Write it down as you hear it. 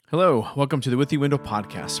Hello, welcome to the With the Window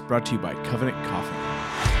podcast, brought to you by Covenant Coffee.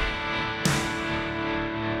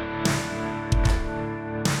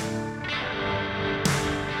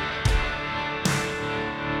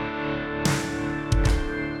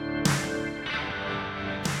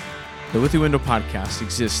 The With the Window podcast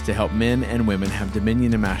exists to help men and women have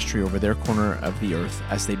dominion and mastery over their corner of the earth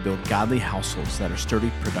as they build godly households that are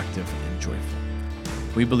sturdy, productive, and joyful.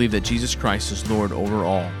 We believe that Jesus Christ is Lord over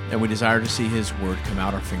all, and we desire to see His Word come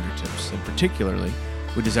out our fingertips. And particularly,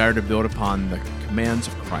 we desire to build upon the commands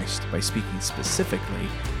of Christ by speaking specifically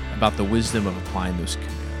about the wisdom of applying those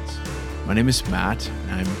commands. My name is Matt,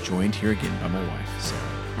 and I'm joined here again by my wife, Sarah.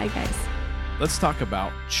 Hi, guys. Let's talk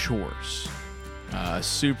about chores.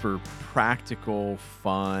 Super practical,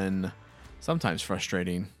 fun, sometimes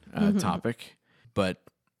frustrating topic, but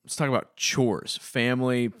let's talk about chores,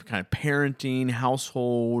 family, kind of parenting,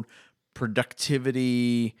 household,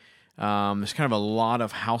 productivity. There's kind of a lot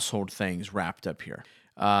of household things wrapped up here.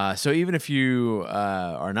 So even if you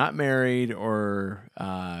are not married or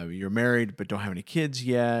you're married but don't have any kids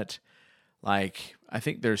yet, I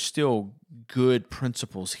think there's still good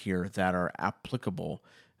principles here that are applicable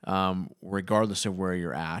regardless of where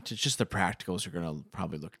you're at. It's just the practicals are going to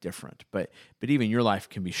probably look different. But even your life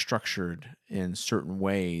can be structured in certain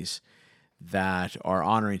ways that are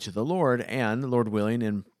honoring to the Lord and, Lord willing,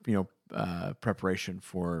 in preparation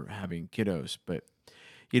for having kiddos. But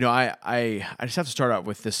I just have to start out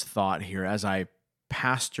with this thought here. As I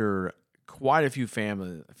pastor quite a few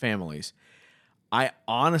families, I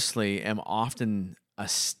honestly am often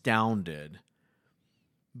astounded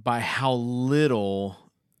by how little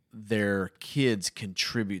their kids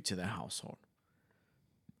contribute to the household.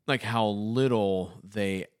 Like how little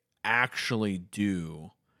they actually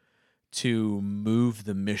do to move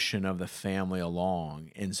the mission of the family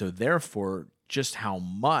along. And so therefore, just how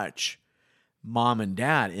much mom and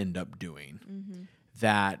dad end up doing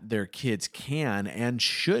that their kids can and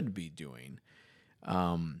should be doing.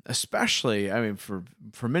 Especially,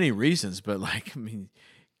 for many reasons, but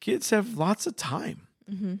kids have lots of time.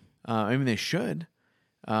 They should.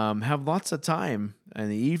 Have lots of time in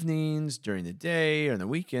the evenings, during the day, or the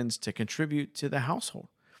weekends to contribute to the household.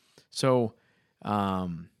 So,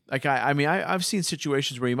 I've seen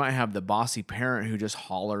situations where you might have the bossy parent who just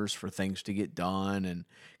hollers for things to get done and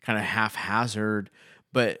kind of haphazard,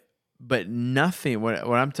 but nothing. What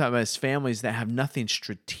I'm talking about is families that have nothing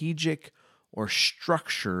strategic or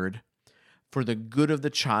structured for the good of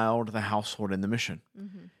the child, the household, and the mission.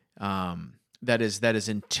 That is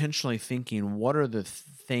intentionally thinking, what are the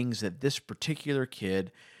things that this particular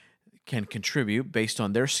kid can contribute based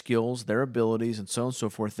on their skills, their abilities, and so on and so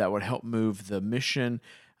forth that would help move the mission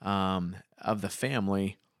of the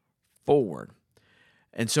family forward.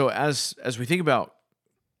 And so as we think about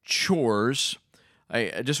chores,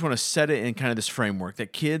 I just want to set it in kind of this framework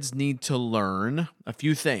that kids need to learn a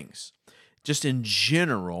few things. Just in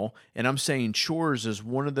general, and I'm saying chores is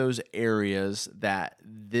one of those areas that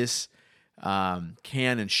this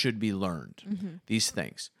can and should be learned, these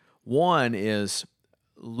things. One is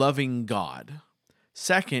loving God.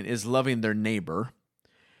 Second is loving their neighbor.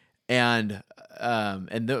 And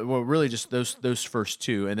really just those first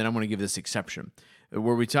two, and then I'm going to give this exception.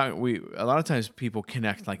 Where a lot of times people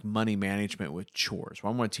connect like money management with chores. Well,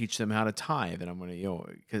 I'm going to teach them how to tithe, and I'm going to,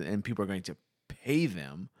 and people are going to pay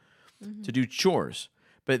them to do chores.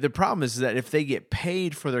 But the problem is that if they get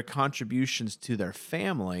paid for their contributions to their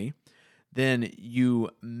family, then you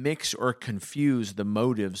mix or confuse the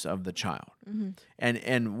motives of the child.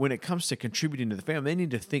 And when it comes to contributing to the family, they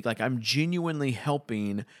need to think I'm genuinely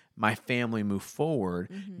helping my family move forward,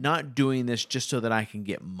 not doing this just so that I can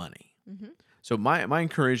get money. So my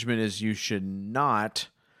encouragement is you should not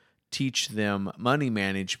teach them money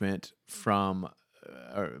management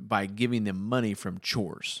by giving them money from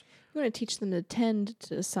chores. You want to teach them to tend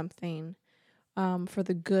to something for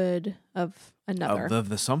the good of another. Of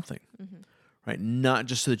the something, right? Not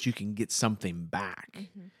just so that you can get something back.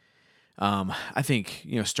 I think,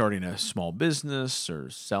 starting a small business or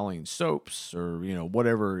selling soaps or,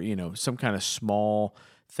 whatever, some kind of small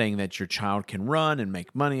thing that your child can run and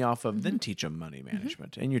make money off of, then teach them money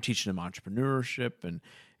management. And you're teaching them entrepreneurship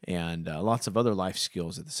and lots of other life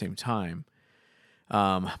skills at the same time.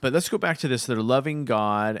 But let's go back to this. They're loving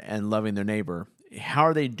God and loving their neighbor. How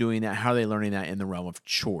are they doing that? How are they learning that in the realm of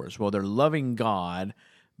chores? Well, they're loving God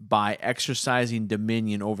by exercising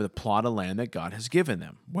dominion over the plot of land that God has given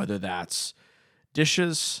them, whether that's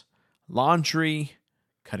dishes, laundry,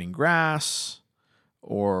 cutting grass,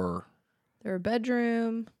 or their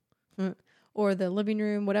bedroom, or the living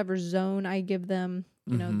room, whatever zone I give them,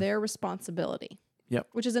 their responsibility. Yep.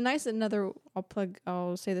 Which is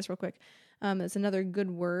I'll say this real quick. It's another good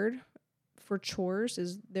word for chores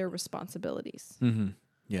is their responsibilities. Mm-hmm.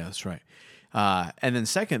 Yeah, that's right. And then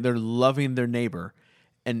second, they're loving their neighbor.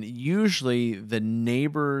 And usually the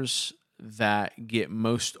neighbors that get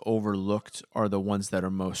most overlooked are the ones that are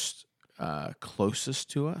most closest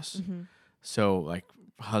to us. Mm-hmm. So like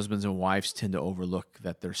husbands and wives tend to overlook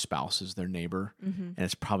that their spouse is their neighbor. Mm-hmm. And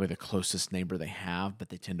it's probably the closest neighbor they have, but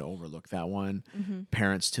they tend to overlook that one. Mm-hmm.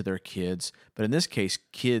 Parents to their kids. But in this case,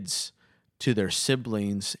 kids to their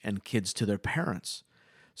siblings and kids to their parents.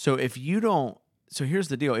 So so here's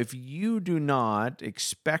the deal. If you do not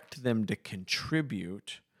expect them to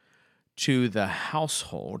contribute to the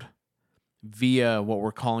household via what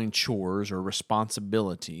we're calling chores or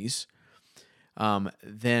responsibilities,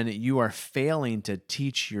 then you are failing to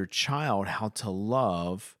teach your child how to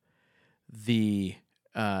love the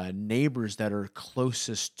neighbors that are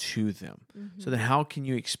closest to them. So then how can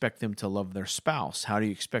you expect them to love their spouse? How do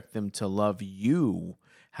you expect them to love you?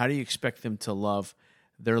 How do you expect them to love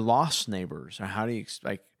their lost neighbors? Or how do you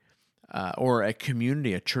expect, or a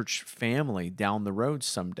community, a church family down the road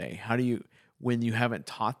someday? How do you, when you haven't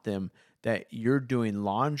taught them that you're doing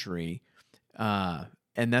laundry, and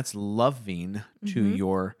that's loving to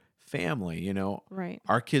your family? You know, Right.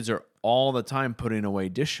 our kids are all the time putting away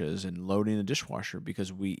dishes and loading the dishwasher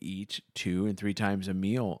because we eat 2 and 3 times a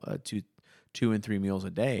meal, 2 and 3 meals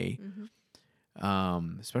a day,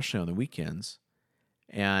 especially on the weekends.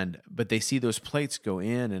 But they see those plates go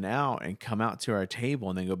in and out and come out to our table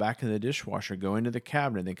and then go back into the dishwasher, go into the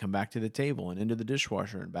cabinet, then come back to the table and into the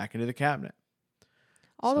dishwasher and back into the cabinet.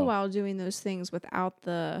 All the while doing those things without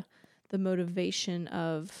the motivation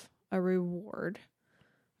of a reward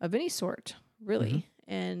of any sort, really,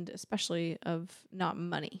 and especially of not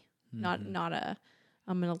money, not an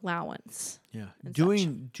allowance. Yeah,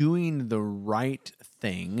 and doing the right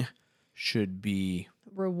thing should be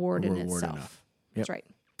reward in reward itself. enough. That's right.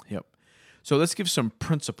 Yep. So let's give some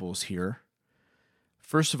principles here.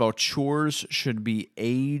 First of all, chores should be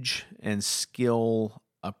age and skill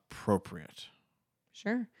appropriate.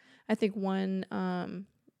 Sure. I think one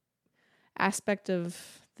aspect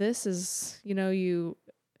of this is, you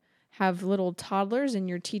have little toddlers and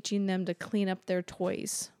you're teaching them to clean up their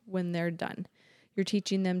toys when they're done. You're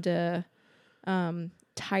teaching them to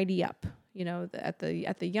tidy up, at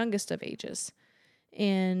the youngest of ages.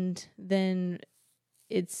 And then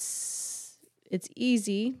it's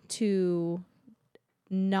easy to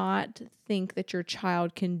not think that your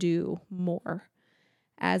child can do more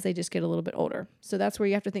as they just get a little bit older. So that's where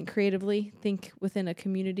you have to think creatively, think within a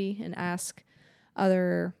community and ask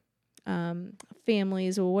other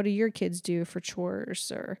families, well, what do your kids do for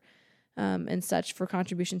chores or and such for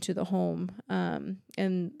contribution to the home,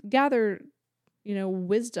 and gather,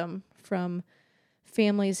 wisdom from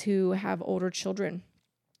families who have older children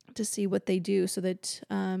to see what they do so that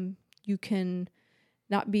you can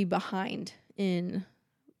not be behind in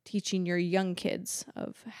teaching your young kids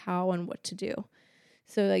of how and what to do.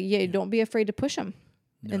 So don't be afraid to push them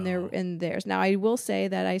in theirs. Now, I will say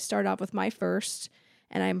that I started off with my first,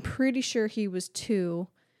 and I'm pretty sure he was 2,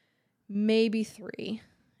 maybe 3.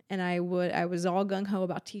 And I was all gung-ho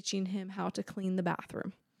about teaching him how to clean the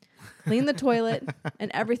bathroom, clean the toilet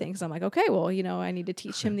and everything. So I'm like, okay, well, I need to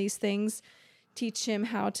teach him these things, teach him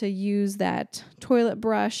how to use that toilet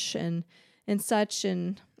brush and such.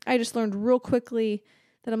 And I just learned real quickly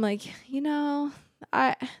that I'm like,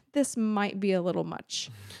 this might be a little much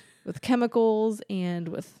with chemicals and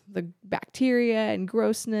with the bacteria and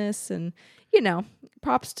grossness and,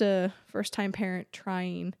 props to first-time parent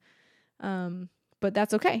trying. But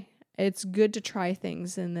that's okay. It's good to try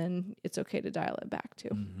things, and then it's okay to dial it back too.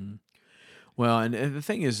 Mm-hmm. Well, and the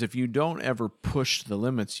thing is, if you don't ever push the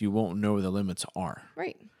limits, you won't know where the limits are.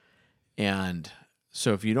 Right. And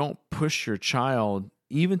so if you don't push your child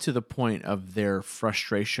even to the point of their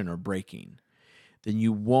frustration or breaking, then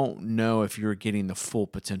you won't know if you're getting the full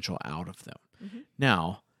potential out of them. Mm-hmm.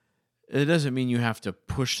 Now, it doesn't mean you have to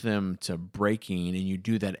push them to breaking and you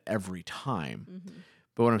do that every time. Mm-hmm.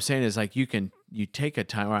 But what I'm saying is, like, you take a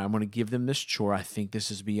time, all right, I'm going to give them this chore. I think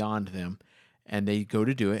this is beyond them. And they go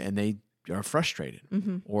to do it and they are frustrated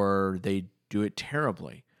or they do it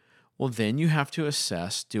terribly. Well, then you have to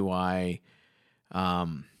assess, do I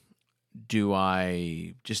just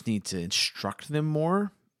need to instruct them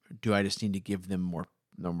more? Do I just need to give them more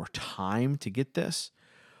time to get this?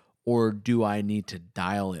 Or do I need to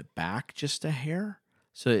dial it back just a hair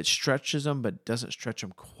so it stretches them but doesn't stretch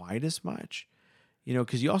them quite as much?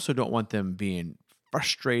 Because you also don't want them being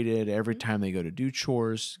frustrated every time they go to do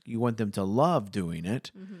chores. You want them to love doing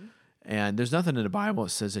it. And there's nothing in the Bible that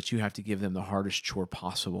says that you have to give them the hardest chore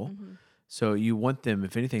possible. Mm-hmm. So you want them,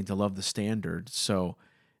 if anything, to love the standard.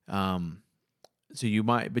 Um, so you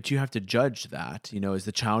might, but you have to judge that. Is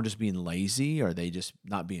the child just being lazy? Are they just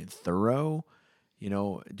not being thorough?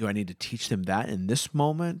 Do I need to teach them that in this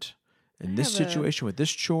moment, in this situation with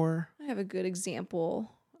this chore? I have a good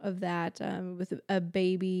example of that with a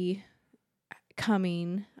baby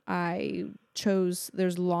coming.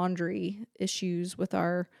 There's laundry issues with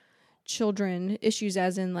our children, issues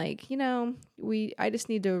as in like, I just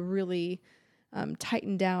need to really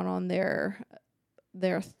tighten down on their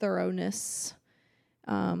thoroughness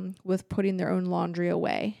with putting their own laundry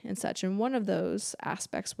away and such. And one of those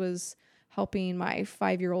aspects was helping my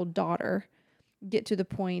 5-year-old daughter get to the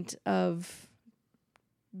point of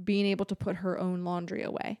being able to put her own laundry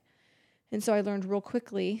away. And so I learned real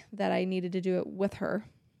quickly that I needed to do it with her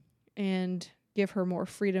and give her more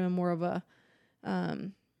freedom and more of a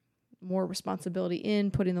more responsibility in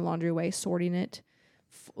putting the laundry away, sorting it,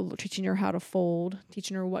 teaching her how to fold,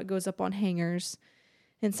 teaching her what goes up on hangers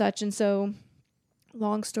and such. And so,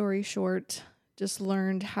 long story short, just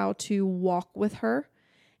learned how to walk with her,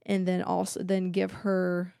 and then give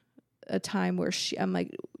her a time where I'm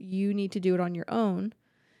like, you need to do it on your own.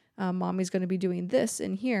 Mommy's going to be doing this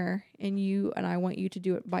in here, and I want you to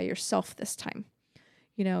do it by yourself this time,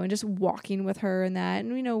 and just walking with her and that.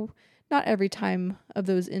 And, not every time of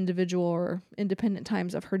those individual or independent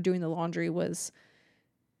times of her doing the laundry was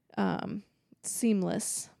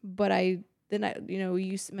seamless. But you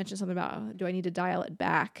mentioned something about, do I need to dial it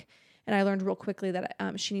back? And I learned real quickly that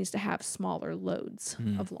she needs to have smaller loads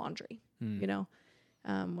of laundry.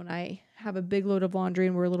 When I have a big load of laundry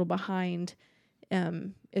and we're a little behind,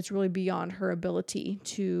 it's really beyond her ability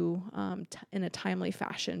to, in a timely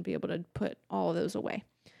fashion, be able to put all of those away.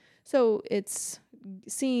 So it's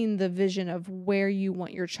seeing the vision of where you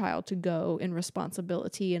want your child to go in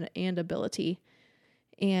responsibility and ability,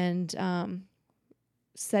 and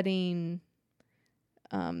setting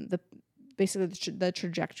the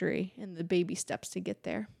trajectory and the baby steps to get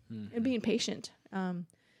there, and being patient.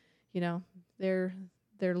 They're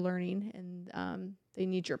learning, and they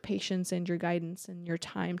need your patience and your guidance and your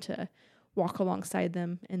time to walk alongside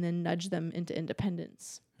them and then nudge them into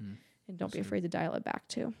independence. And don't be afraid to dial it back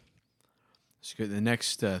too. That's good. The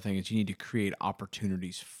next thing is you need to create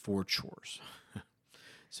opportunities for chores.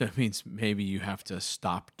 So it means maybe you have to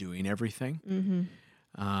stop doing everything.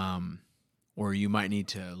 Or you might need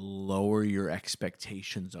to lower your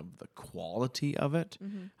expectations of the quality of it.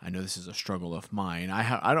 I know this is a struggle of mine.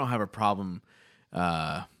 I don't have a problem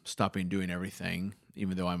stopping doing everything,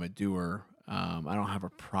 even though I'm a doer. I don't have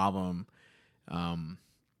a problem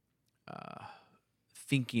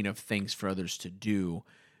thinking of things for others to do.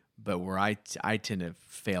 But where I tend to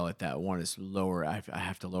fail at that one is lower. I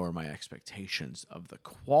have to lower my expectations of the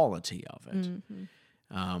quality of it.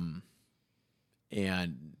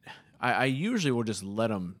 And I usually will just let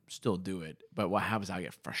them still do it. But what happens, I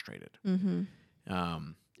get frustrated. And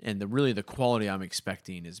the quality I'm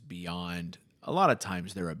expecting is beyond, a lot of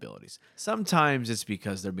times, their abilities. Sometimes it's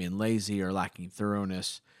because they're being lazy or lacking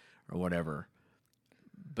thoroughness or whatever.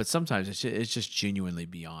 But sometimes it's just genuinely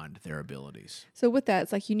beyond their abilities. So with that,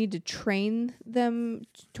 it's like you need to train them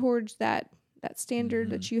towards that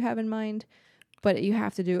standard that you have in mind, but you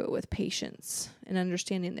have to do it with patience and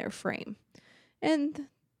understanding their frame. And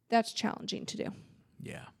that's challenging to do.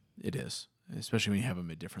 Yeah, it is, especially when you have them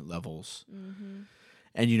at different levels.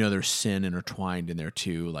 And there's sin intertwined in there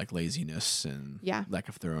too, like laziness and lack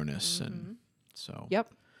of thoroughness. And so.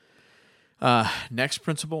 Yep. Next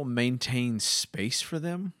principle, maintain space for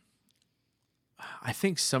them. I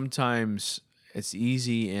think sometimes it's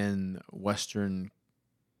easy in Western,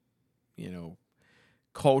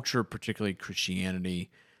 culture, particularly Christianity.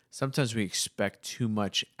 Sometimes we expect too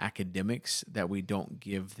much academics that we don't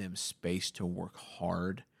give them space to work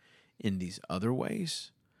hard in these other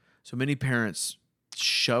ways. So many parents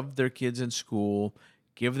shove their kids in school,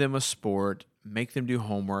 give them a sport, make them do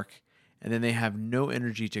homework, and then they have no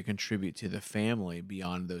energy to contribute to the family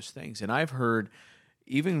beyond those things. And I've heard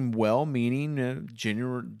even well-meaning,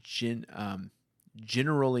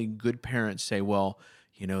 generally good parents say, well,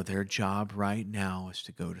 their job right now is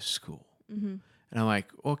to go to school. And I'm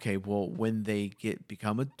like, okay, well, when they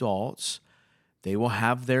become adults, they will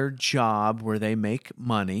have their job where they make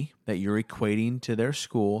money that you're equating to their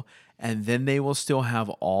school, and then they will still have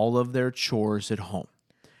all of their chores at home.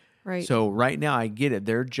 Right. So right now, I get it.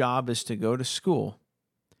 Their job is to go to school,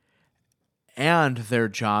 and their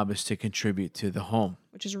job is to contribute to the home.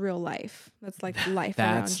 Which is real life. That's like life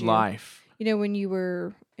around you. That's life. When you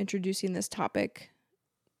were introducing this topic,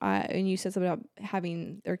 and you said something about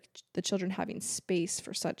having the children having space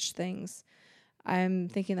for such things. I'm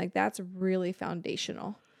thinking like that's really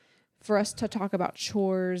foundational for us to talk about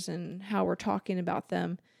chores and how we're talking about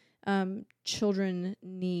them. Children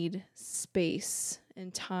need space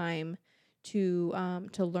and time to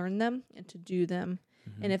learn them and to do them.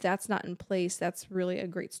 Mm-hmm. And if that's not in place, that's really a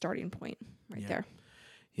great starting point right there.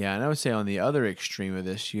 Yeah, and I would say on the other extreme of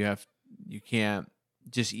this, you can't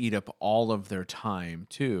just eat up all of their time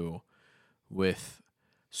too with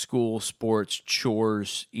school, sports,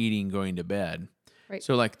 chores, eating, going to bed. Right.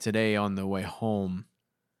 So like today on the way home,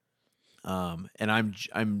 and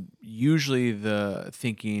I'm usually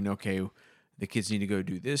thinking, okay, the kids need to go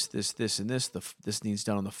do this, and this. This needs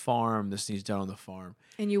done on the farm. This needs done on the farm.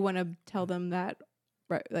 And you want to tell them that,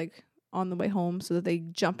 right? Like on the way home, so that they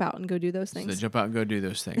jump out and go do those things. So they jump out and go do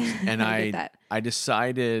those things. And I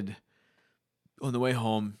decided on the way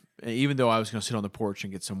home, even though I was going to sit on the porch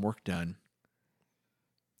and get some work done,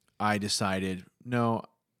 I decided, no,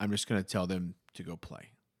 I'm just going to tell them to go play.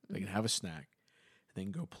 They can have a snack and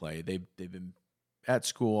then go play. They've been at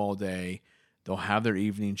school all day. They'll have their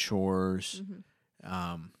evening chores.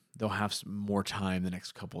 They'll have some more time the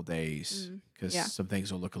next couple of days because some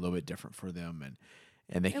things will look a little bit different for them,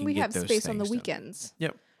 and they can we get have those space things on the done. weekends.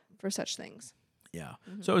 Yep. For such things. Yeah.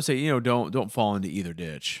 So I would say, don't fall into either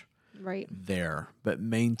ditch. Right. There, but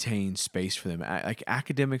maintain space for them. Like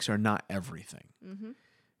academics are not everything.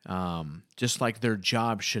 Just like their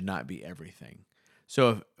job should not be everything.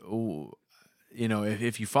 So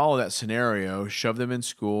if you follow that scenario, shove them in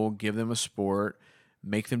school, give them a sport,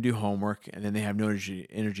 make them do homework, and then they have no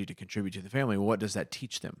energy to contribute to the family. Well, what does that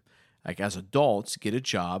teach them? Like as adults, get a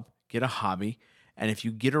job, get a hobby, and if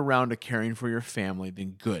you get around to caring for your family,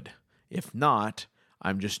 then good. If not,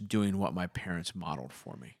 I'm just doing what my parents modeled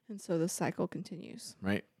for me. And so the cycle continues.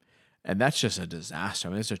 Right? And that's just a disaster.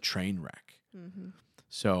 I mean, it's a train wreck.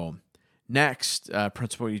 So next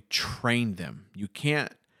principle, you train them. You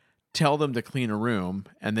can't tell them to clean a room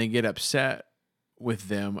and then get upset with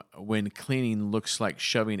them when cleaning looks like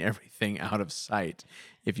shoving everything out of sight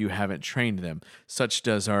if you haven't trained them. Such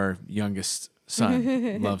does our youngest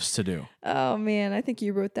son loves to do. Oh, man. I think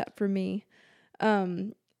you wrote that for me.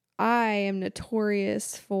 I am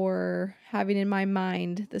notorious for having in my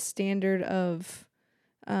mind the standard of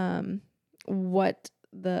what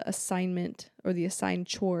the assignment or the assigned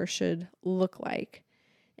chore should look like.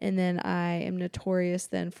 And then I am notorious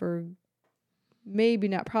then for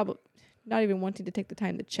not even wanting to take the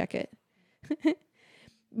time to check it.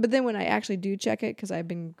 But then when I actually do check it, because I've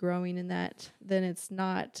been growing in that, then it's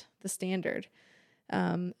not the standard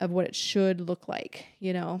of what it should look like,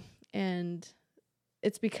 and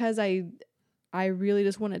it's because I really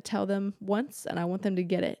just want to tell them once and I want them to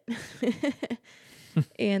get it.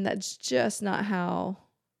 And that's just not how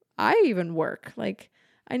I even work. Like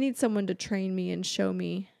I need someone to train me and show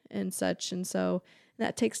me and such. And so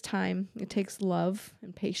that takes time. It takes love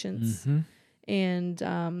and patience. And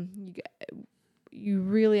you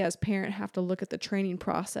really as parent have to look at the training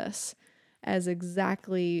process as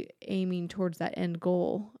exactly aiming towards that end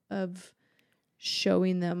goal of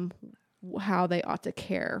showing them how they ought to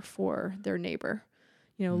care for their neighbor,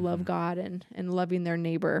 love God and loving their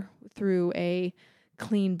neighbor through a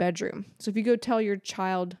clean bedroom. So if you go tell your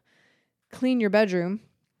child, clean your bedroom,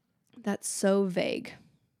 that's so vague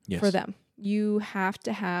for them. You have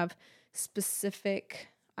to have specific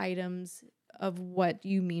items of what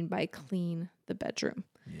you mean by clean the bedroom.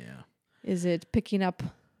 Yeah. Is it picking up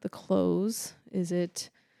the clothes? Is it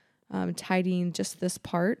tidying just this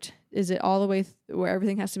part? Is it all the way where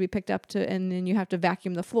everything has to be picked up to, and then you have to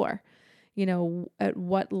vacuum the floor? At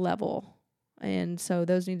what level? And so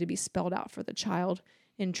those need to be spelled out for the child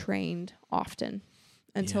and trained often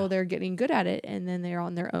until they're getting good at it, and then they're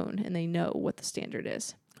on their own and they know what the standard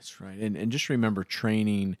is. That's right. And just remember,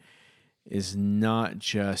 training is not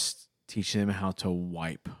just teaching them how to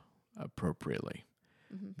wipe appropriately,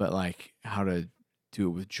 but like how to do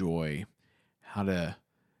it with joy,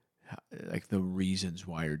 like the reasons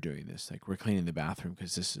why you're doing this. Like we're cleaning the bathroom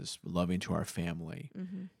because this is loving to our family.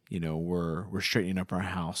 We're straightening up our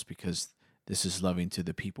house because this is loving to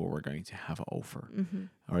the people we're going to have over,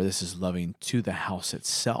 or this is loving to the house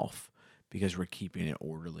itself because we're keeping it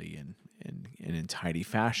orderly and in tidy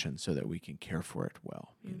fashion so that we can care for it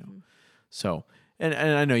well. So. And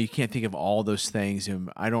I know you can't think of all those things,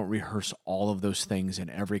 and I don't rehearse all of those things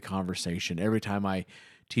in every conversation. Every time I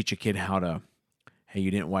teach a kid hey,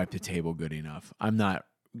 you didn't wipe the table good enough, I'm not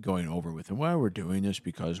going over with them, well, we're doing this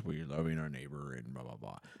because we're loving our neighbor and blah, blah,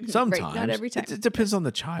 blah. Sometimes. Right, not every time. It depends on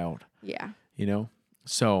the child. Yeah.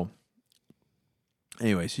 So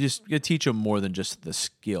anyways, you teach them more than just the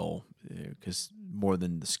skill, because more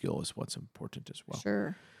than the skill is what's important as well.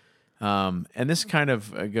 Sure. And this kind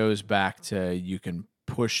of goes back to, you can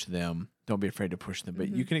push them. Don't be afraid to push them, but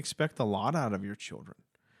you can expect a lot out of your children.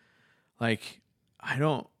 Like,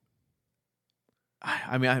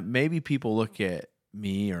 maybe people look at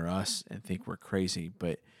me or us and think we're crazy,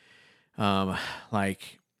 but a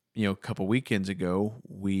couple weekends ago,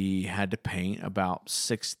 we had to paint about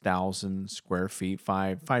 6,000 square feet,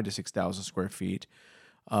 5 to 6,000 square feet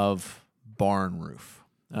of barn roof,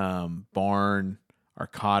 barn, our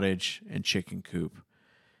cottage and chicken coop,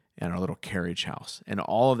 and our little carriage house. And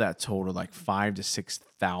all of that totaled like 5 to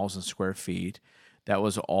 6,000 square feet. That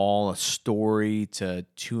was all a story to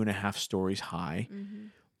 2.5 stories high.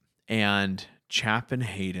 And Chap and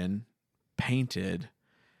Hayden painted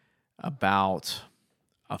about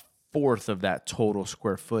a fourth of that total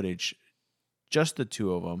square footage, just the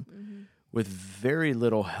two of them, with very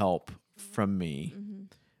little help from me.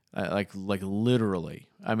 Like literally.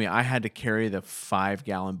 I mean, I had to carry the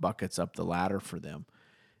 5-gallon buckets up the ladder for them.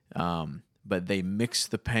 But they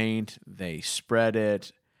mixed the paint, they spread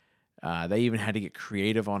it. They even had to get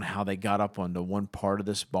creative on how they got up onto one part of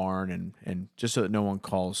this barn, and just so that no one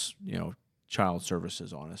calls, child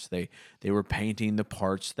services on us. They were painting the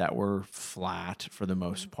parts that were flat for the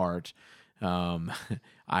most part.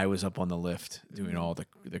 I was up on the lift doing all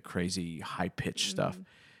the crazy high pitch stuff,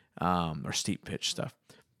 or steep pitch stuff.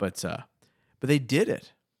 But they did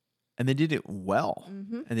it, and they did it well,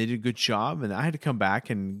 and they did a good job. And I had to come back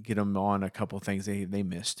and get them on a couple of things they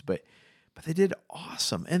missed, but they did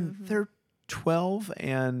awesome. And they're 12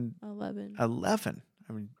 and 11.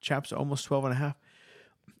 I mean, Chap's almost 12 and a half.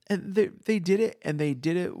 And they did it, and they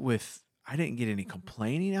did it with, I didn't get any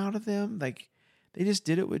complaining out of them. Like, they just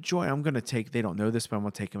did it with joy. They don't know this, but I'm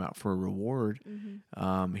going to take them out for a reward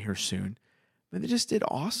here soon. But they just did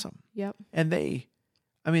awesome. Yep. And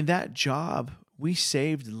that job, we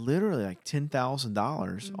saved literally like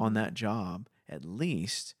 $10,000 on that job at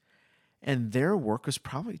least. And their work was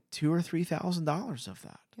probably $2,000 or $3,000 of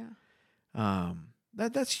that. Yeah.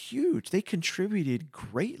 That's huge. They contributed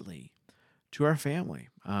greatly to our family.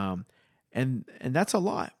 And that's a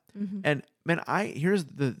lot. And man, here's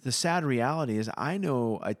the sad reality is, I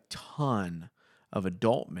know a ton of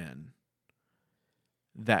adult men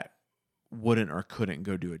that wouldn't or couldn't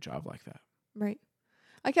go do a job like that. Right.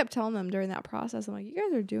 I kept telling them during that process, I'm like, you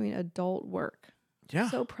guys are doing adult work. Yeah.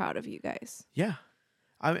 So proud of you guys. Yeah.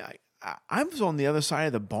 I mean, I was on the other side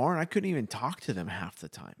of the barn. I couldn't even talk to them half the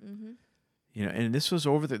time. And this was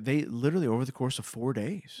they literally over the course of 4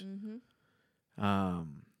 days.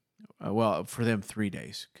 Well, for them 3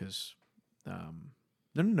 days, because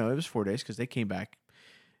no, it was 4 days, because they came back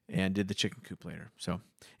and did the chicken coop later. So,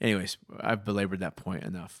 anyways, I've belabored that point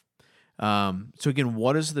enough. So again,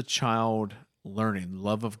 what is the child learning?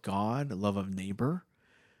 Love of God, love of neighbor.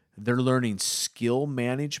 They're learning skill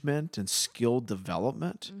management and skill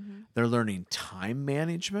development. They're learning time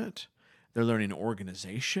management. They're learning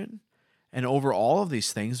organization. And over all of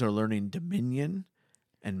these things, they're learning dominion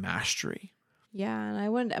and mastery. Yeah, and I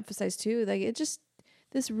wanted to emphasize too, like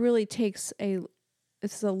this really takes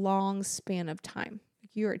it's a long span of time.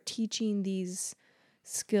 You are teaching these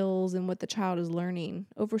skills and what the child is learning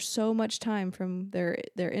over so much time, from their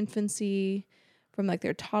infancy, from like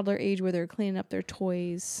their toddler age where they're cleaning up their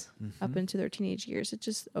toys, up into their teenage years. It's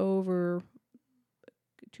just over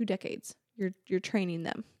 2 decades. You're training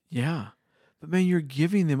them. Yeah. But man, you're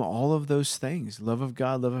giving them all of those things: love of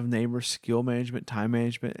God, love of neighbor, skill management, time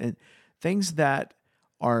management, and things that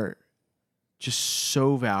are just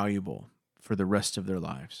so valuable for the rest of their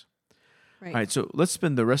lives. Right. All right, so let's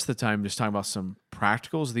spend the rest of the time just talking about some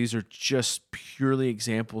practicals. These are just purely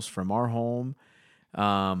examples from our home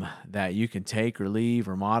that you can take or leave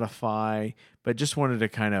or modify, but just wanted to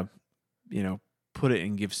kind of, put it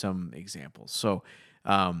and give some examples. So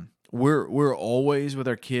we're always with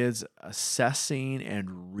our kids assessing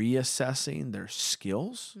and reassessing their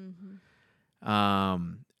skills.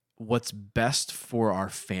 What's best for our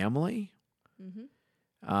family.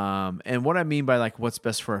 And what I mean by like what's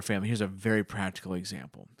best for our family, here's a very practical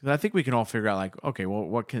example. I think we can all figure out like, okay, well,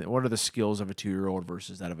 what are the skills of a 2-year-old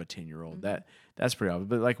versus that of a 10-year-old? That's pretty obvious.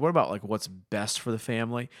 But like, what about like what's best for the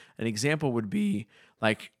family? An example would be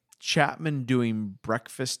like Chapman doing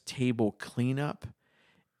breakfast table cleanup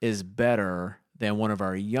is better than one of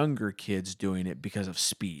our younger kids doing it because of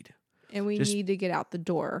speed. And we need to get out the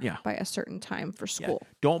door by a certain time for school. Yeah.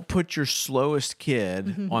 Don't put your slowest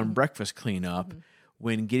kid on breakfast cleanup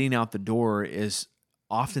when getting out the door is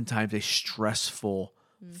oftentimes a stressful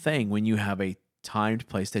thing when you have a timed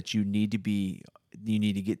place that you need to be you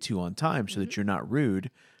need to get to on time so that you're not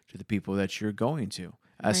rude to the people that you're going to,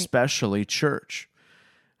 Right. especially church.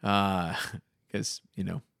 Because,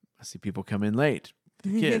 I see people come in late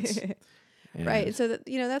with the kids. Right. And So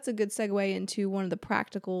that's a good segue into one of the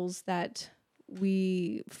practicals that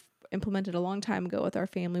we implemented a long time ago with our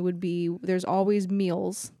family would be there's always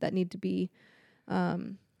meals that need to be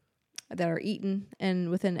that are eaten and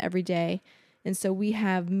within every day. And so we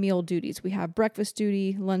have meal duties. We have breakfast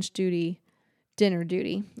duty, lunch duty, dinner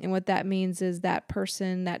duty. And what that means is that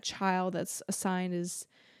person, that child that's assigned is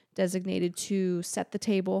designated to set the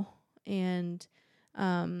table and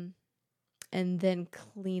then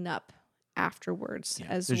clean up afterwards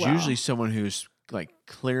as there's well. usually someone who's like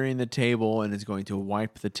clearing the table and is going to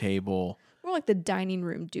wipe the table. More like the dining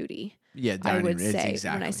room duty. Yeah, I dining would room. It's say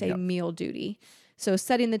exactly. when I say yep. meal duty. So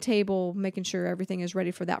setting the table, making sure everything is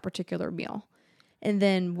ready for that particular meal. And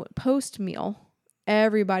then post meal,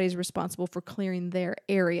 everybody's responsible for clearing their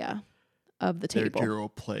area of the table. Their general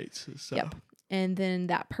plates. So. Yep. And then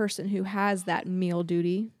that person who has that meal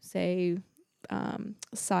duty, say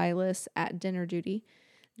Silas at dinner duty,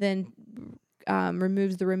 then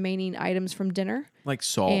removes the remaining items from dinner. Like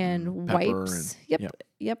salt and pepper wipes. And,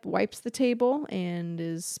 Yep. Wipes the table and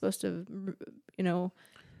is supposed to,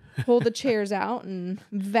 pull the chairs out and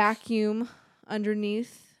vacuum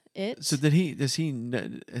underneath it. So is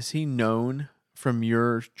he known from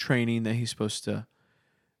your training that he's supposed to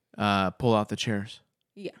pull out the chairs?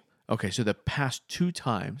 Yeah. Okay, so the past 2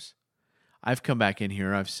 times I've come back in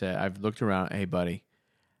here, I've looked around, hey buddy,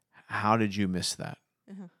 how did you miss that?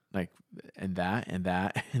 Uh-huh. Like, and that, and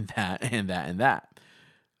that, and that, and that, and that.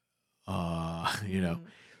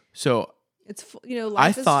 So It's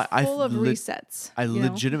life is full of resets. I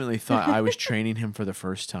legitimately thought I was training him for the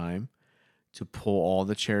first time to pull all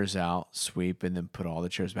the chairs out, sweep, and then put all the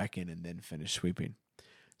chairs back in, and then finish sweeping.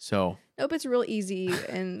 So nope, it's real easy,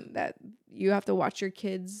 and that you have to watch your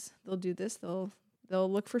kids. They'll do this. They'll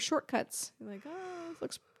look for shortcuts. You're like, oh, this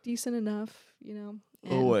looks decent enough, and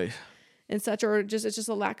such, or it's just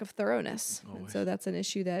a lack of thoroughness. And so that's an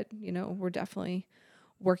issue that we're definitely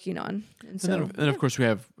working on. And then of course we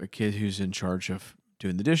have a kid who's in charge of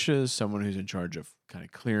doing the dishes, someone who's in charge of kind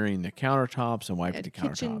of clearing the countertops and wiping the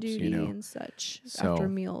kitchen countertops, duty and such after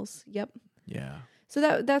meals. Yep. Yeah.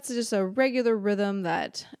 So that's just a regular rhythm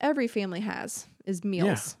that every family has is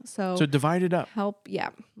meals. Yeah. So divide it up.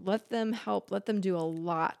 Let them do a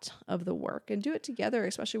lot of the work and do it together,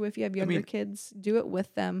 especially if you have younger kids. Do it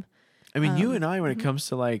with them. I mean, you and I, when it comes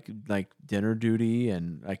to like dinner duty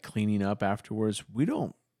and like cleaning up afterwards, we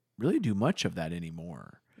don't really do much of that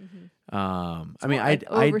anymore. Mm-hmm. I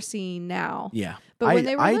overseeing now. Yeah, but when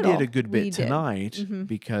they were little, I did a good bit tonight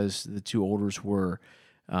because the 2 olders were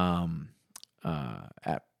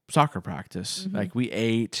at soccer practice. Mm-hmm. Like we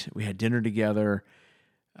ate, we had dinner together,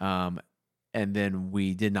 and then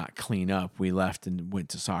we did not clean up. We left and went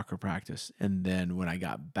to soccer practice, and then when I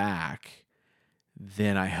got back,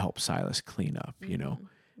 then I helped Silas clean up.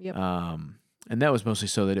 Yep. And that was mostly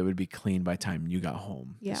so that it would be clean by the time you got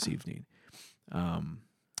home this evening.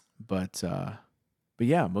 But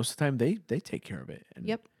yeah, most of the time they take care of it.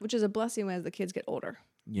 And which is a blessing as the kids get older.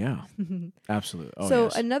 Yeah, absolutely. Oh, so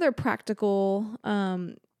yes. Another practical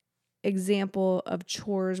example of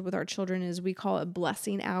chores with our children is we call it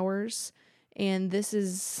blessing hours. And this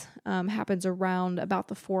is happens around about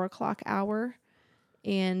the 4:00 hour.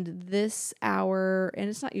 And this hour, and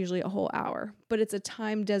it's not usually a whole hour, but it's a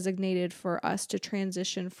time designated for us to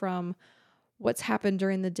transition from what's happened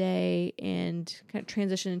during the day and kind of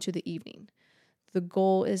transition into the evening. The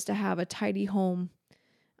goal is to have a tidy home.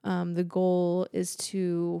 The goal is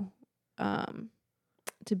to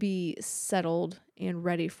be settled and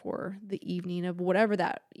ready for the evening of whatever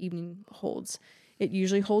that evening holds. It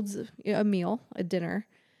usually holds a meal, a dinner,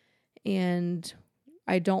 and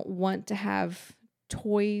I don't want to have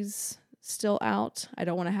toys still out. I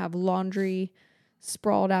don't want to have laundry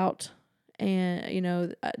sprawled out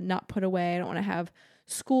and, not put away. I don't want to have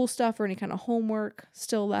school stuff or any kind of homework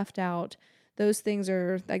still left out. Those things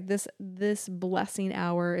are like this blessing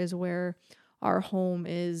hour is where our home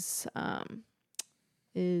is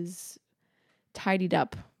tidied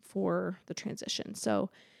up for the transition. So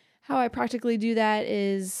how I practically do that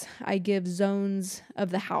is I give zones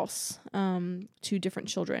of the house to different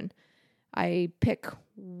children. I pick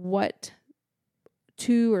what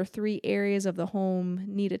 2 or 3 areas of the home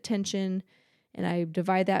need attention, and I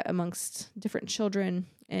divide that amongst different children,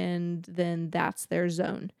 and then that's their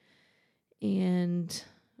zone. And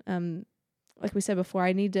like we said before,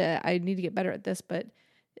 I need to get better at this, but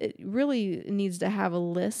it really needs to have a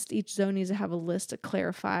list. Each zone needs to have a list to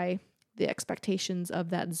clarify the expectations of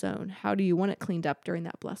that zone. How do you want it cleaned up during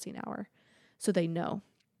that blessing hour? So they know.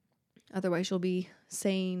 Otherwise, you'll be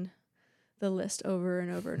saying the list over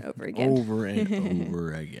and over and over again. Over and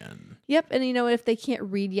over again. Yep. And if they can't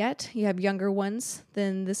read yet, you have younger ones,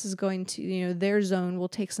 then this is going to, their zone will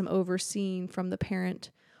take some overseeing from the parent,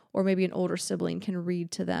 or maybe an older sibling can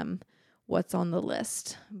read to them what's on the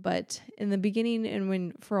list. But in the beginning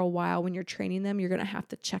and for a while, when you're training them, you're going to have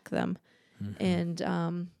to check them and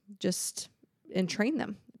train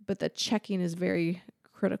them. But the checking is very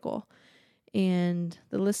critical. And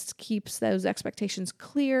the list keeps those expectations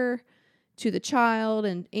clear to the child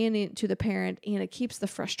and to the parent, and it keeps the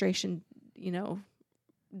frustration,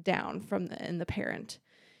 down from the parent,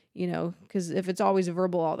 because if it's always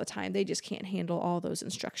verbal all the time, they just can't handle all those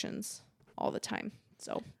instructions all the time.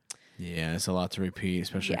 So yeah, it's a lot to repeat,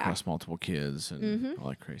 especially across multiple kids and all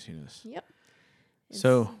that craziness. Yep.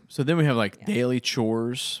 So then we have daily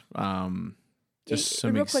chores. Just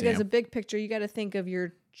some real quick, examples. as a big picture, you got to think of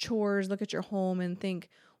your chores, look at your home and think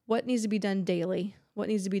what needs to be done daily, what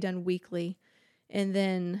needs to be done weekly. And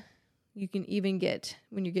then you can even get,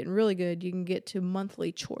 when you're getting really good, you can get to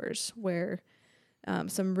monthly chores where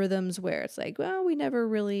some rhythms where it's like, well, we never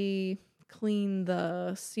really clean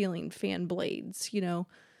the ceiling fan blades,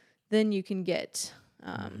 then you can get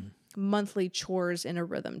monthly chores in a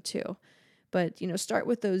rhythm too. But, start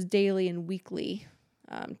with those daily and weekly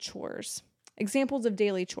chores. Examples of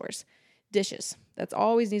daily chores. Dishes. That's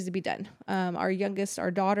always needs to be done.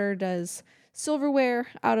 Our daughter does silverware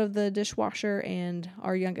out of the dishwasher, and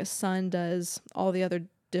our youngest son does all the other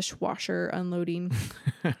dishwasher unloading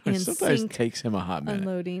and sometimes sink takes him a hot minute.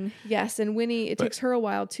 unloading. Yes, and Winnie, it takes her a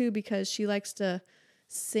while too because she likes to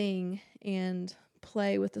sing and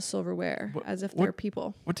play with the silverware as if they're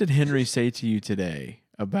people. What did Henry say to you today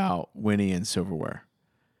about Winnie and silverware?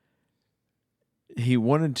 He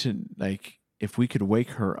wanted to, if we could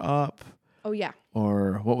wake her up. Oh, yeah.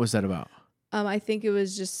 Or what was that about? I think it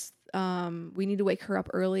was just we need to wake her up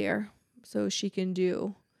earlier so she can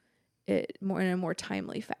do it in a more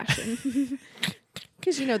timely fashion.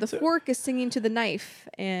 Because, the fork is singing to the knife,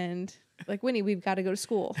 and Winnie, we've got to go to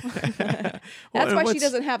school. That's why she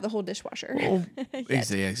doesn't have the whole dishwasher. Well,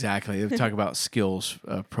 exactly. They talk about skills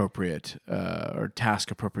appropriate or task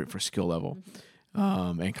appropriate for skill level.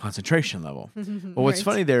 And concentration level. Well, what's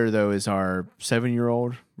funny there, though, is our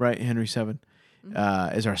 7-year-old, right, Henry 7,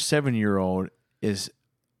 is our 7-year-old is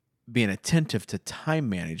being attentive to time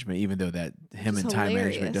management, even though that him and time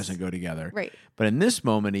management doesn't go together. Right. But in this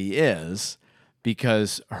moment, he is,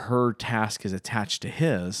 because her task is attached to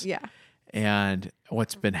his. Yeah. And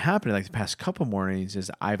what's been happening, the past couple mornings, is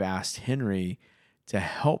I've asked Henry to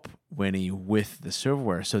help Winnie with the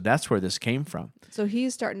silverware. So that's where this came from. So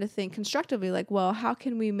he's starting to think constructively, well, how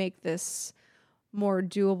can we make this more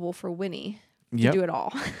doable for Winnie to do it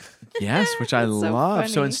all? Yes, which I love.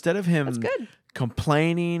 So instead of him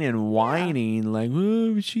complaining and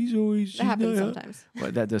whining, she's always... That happens sometimes.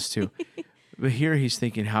 Well, that does too. But here he's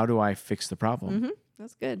thinking, how do I fix the problem? Mm-hmm.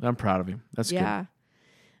 That's good. I'm proud of him. That's good.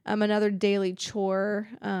 Another daily chore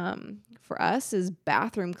for us is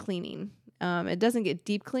bathroom cleaning. It doesn't get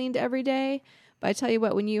deep cleaned every day, but I tell you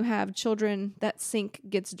what, when you have children, that sink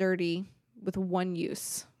gets dirty with one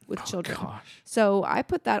use with children. Gosh. So I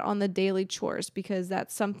put that on the daily chores because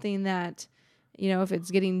that's something that, if it's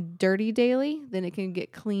getting dirty daily, then it can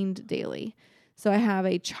get cleaned daily. So I have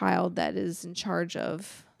a child that is in charge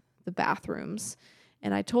of the bathrooms,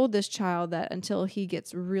 and I told this child that until he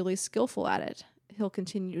gets really skillful at it, he'll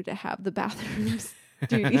continue to have the bathrooms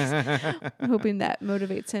duties. I'm hoping that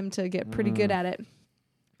motivates him to get pretty good at it.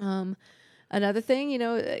 Another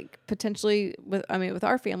thing, potentially with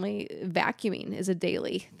our family, vacuuming is a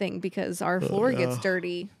daily thing because our floor gets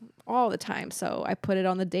dirty all the time. So I put it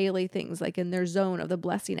on the daily things, in their zone of the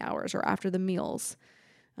blessing hours or after the meals.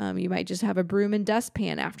 You might just have a broom and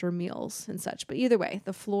dustpan after meals and such. But either way,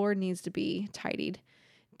 the floor needs to be tidied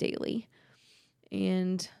daily.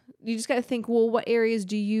 And you just got to think, well, what areas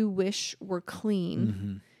do you wish were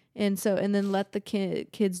clean? Mm-hmm. And then let the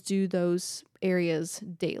kids do those areas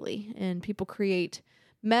daily. And people create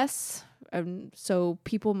mess, so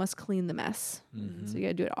people must clean the mess. Mm-hmm. So you got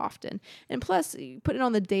to do it often. And plus, put it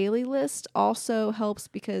on the daily list also helps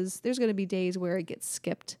because there's going to be days where it gets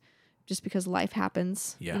skipped just because life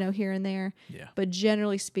happens, here and there. Yeah. But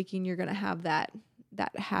generally speaking, you're going to have that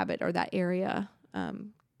habit or that area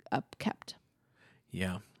upkept.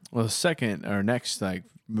 Yeah. Well, next,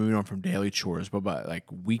 moving on from daily chores, what about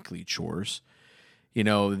weekly chores?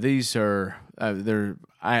 These are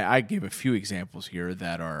I gave a few examples here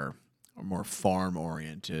that are more farm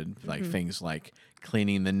oriented, things like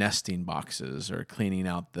cleaning the nesting boxes or cleaning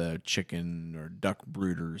out the chicken or duck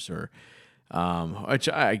brooders, or which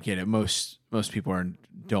I get it. Most people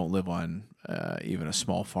don't live on even a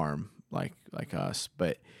small farm like us,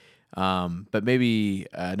 but maybe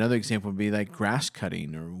another example would be like grass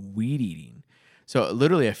cutting or weed eating. So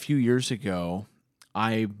literally a few years ago,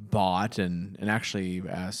 I bought and actually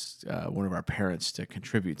asked one of our parents to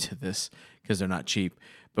contribute to this because they're not cheap,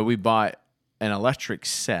 but we bought an electric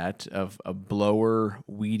set of a blower,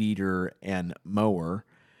 weed eater, and mower,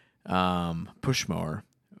 push mower,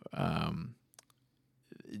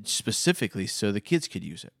 specifically so the kids could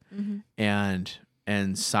use it.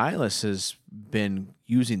 And Silas has been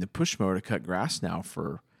using the push mower to cut grass now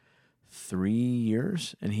for 3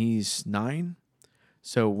 years, and he's 9.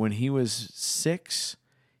 So when he was 6,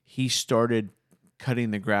 he started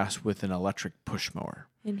cutting the grass with an electric push mower.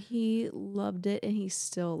 And he loved it, and he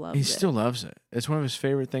still loves it. He still loves it. It's one of his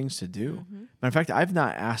favorite things to do. Matter of fact, I've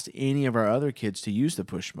not asked any of our other kids to use the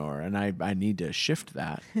push mower, and I need to shift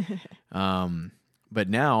that. But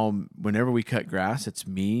now, whenever we cut grass, it's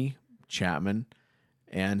me, Chapman,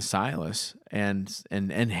 and Silas, and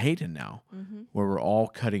Hayden now, where we're all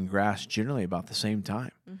cutting grass generally about the same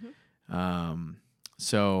time.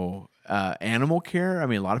 So animal care, I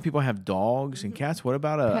mean, a lot of people have dogs and cats. What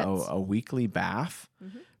about a weekly bath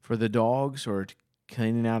for the dogs, or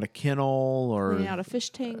cleaning out a kennel, or cleaning out a fish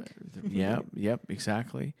tank? Yep,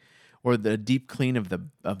 exactly. Or the deep clean of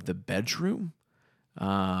the bedroom.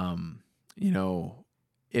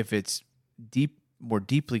 If it's more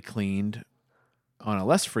deeply cleaned on a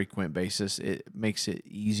less frequent basis, it makes it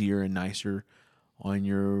easier and nicer on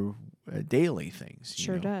your daily things.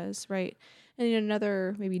 Sure does, right? And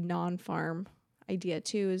another maybe non-farm idea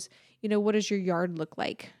too is, what does your yard look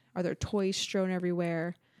like? Are there toys strewn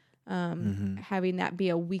everywhere? Having that be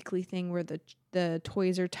a weekly thing where the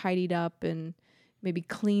toys are tidied up and maybe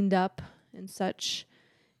cleaned up and such.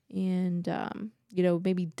 And,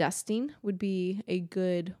 maybe dusting would be a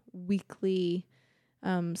good weekly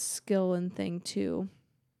skill and thing to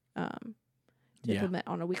implement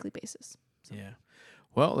on a weekly basis. So. Yeah.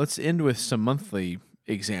 Well, let's end with some monthly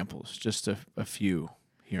examples, just a few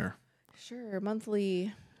here. Sure.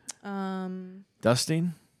 Monthly.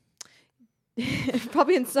 Dusting?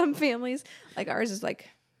 Probably in some families, like ours is like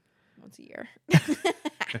once a year.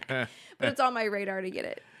 But it's on my radar to get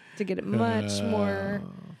it much more.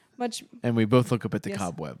 And we both look up at the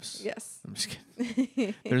cobwebs. Yes. I'm just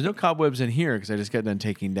kidding. There's no cobwebs in here because I just got done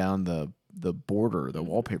taking down the border, the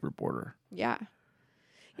wallpaper border. Yeah.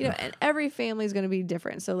 And every family is going to be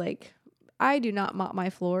different. So like, I do not mop my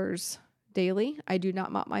floors daily. I do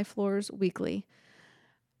not mop my floors weekly.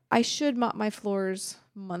 I should mop my floors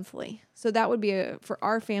monthly. So that would be for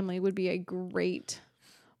our family would be a great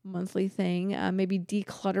monthly thing. Maybe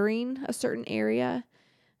decluttering a certain area.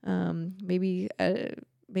 Maybe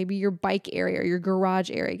your bike area or your garage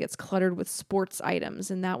area gets cluttered with sports items,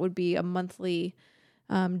 and that would be a monthly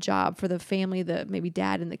job for the family, maybe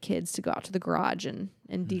dad and the kids, to go out to the garage and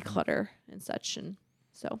declutter and such. And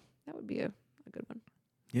so that would be a good one.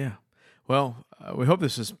 Yeah. Well, we hope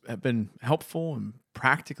this has been helpful and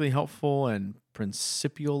practically helpful and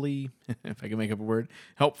principially, if I can make up a word,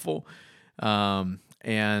 helpful. And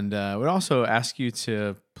we'd also ask you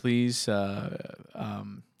to please,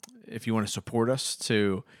 if you want to support us,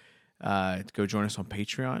 to go join us on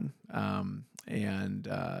Patreon. And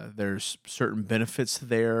there's certain benefits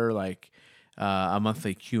there, like a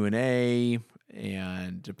monthly Q&A,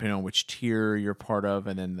 and depending on which tier you're part of,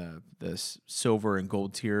 and then the silver and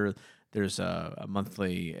gold tier, there's a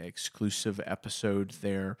monthly exclusive episode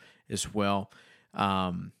there as well.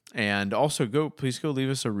 And also please go leave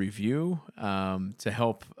us a review to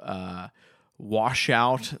help wash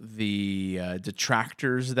out the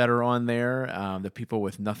detractors that are on there, the people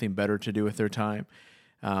with nothing better to do with their time.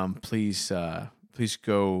 Please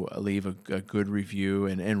go leave a good review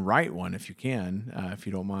and write one if you can, if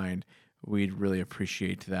you don't mind. We'd really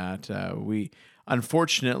appreciate that. We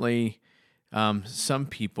unfortunately, some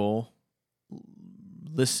people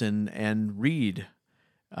listen and read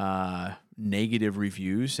negative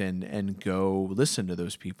reviews and go listen to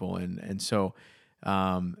those people, and so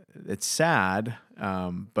it's sad,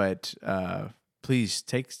 but please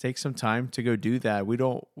take some time to go do that. We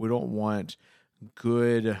don't want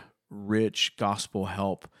good, rich gospel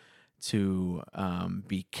help to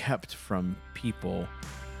be kept from people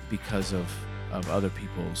because of other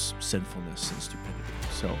people's sinfulness and stupidity.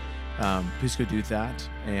 So please go do that,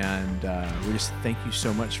 and we just thank you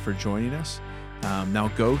so much for joining us. Now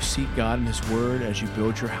go seek God and His Word as you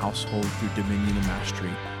build your household through dominion and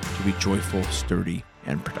mastery to be joyful, sturdy,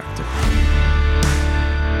 and productive.